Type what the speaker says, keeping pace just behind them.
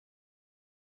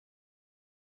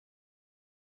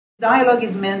Dialogue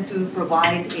is meant to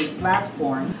provide a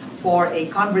platform for a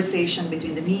conversation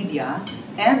between the media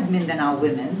and Mindanao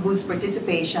women whose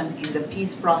participation in the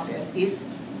peace process is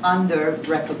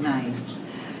under-recognized.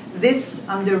 This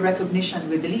under-recognition,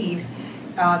 we believe,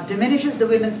 diminishes the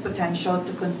women's potential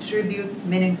to contribute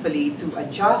meaningfully to a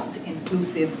just,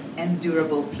 inclusive, and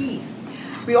durable peace.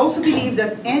 We also believe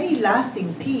that any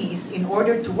lasting peace, in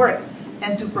order to work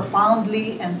and to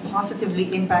profoundly and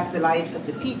positively impact the lives of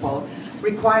the people,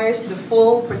 requires the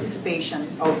full participation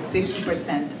of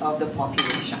 50% of the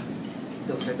population.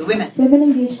 Those are the women. Women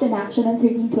Engaged in Action on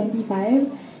 1325.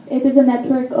 It is a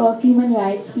network of human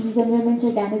rights, peace, and women's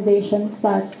organizations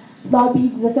that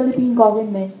lobbied the Philippine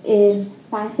government in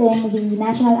passing the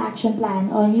National Action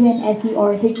Plan on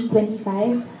UNSCR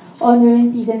 1325 on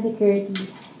women, peace, and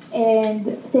security.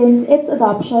 And since its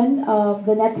adoption,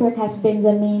 the network has been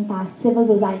the main civil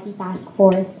society task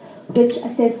force which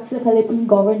assists the Philippine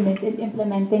government in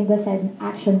implementing the said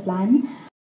action plan.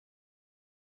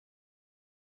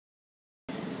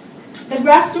 The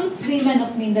grassroots women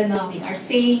of Mindanao are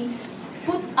saying,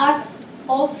 put us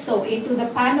also into the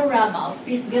panorama of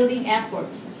peace-building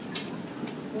efforts.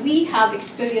 We have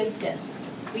experiences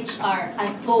which are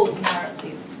untold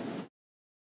narratives.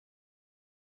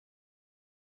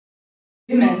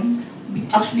 Women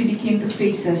actually became the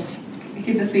faces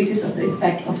of the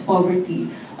effect of poverty,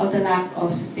 of the lack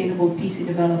of sustainable peace and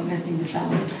development in the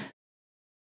South.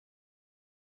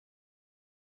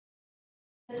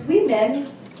 Women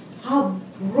have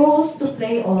roles to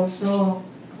play also,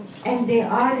 and they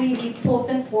are really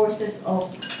potent forces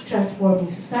of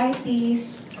transforming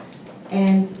societies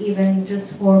and even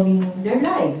transforming their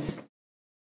lives.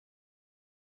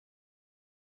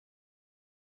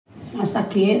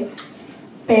 Masakit,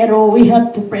 pero we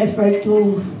have to prefer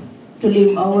to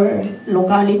leave our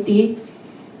locality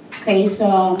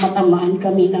kaysa matamaan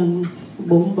kami ng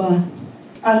bomba.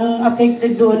 Ang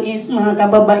affected doon is mga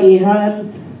kababaihan,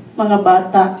 mga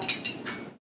bata.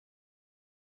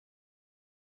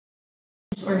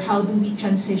 Or how do we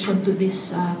transition to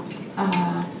this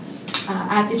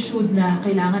attitude na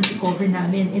kailangan i-cover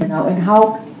namin? And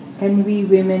how can we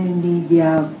women in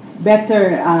media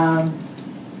better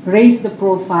raise the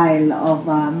profile of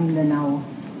Mindanao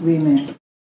women?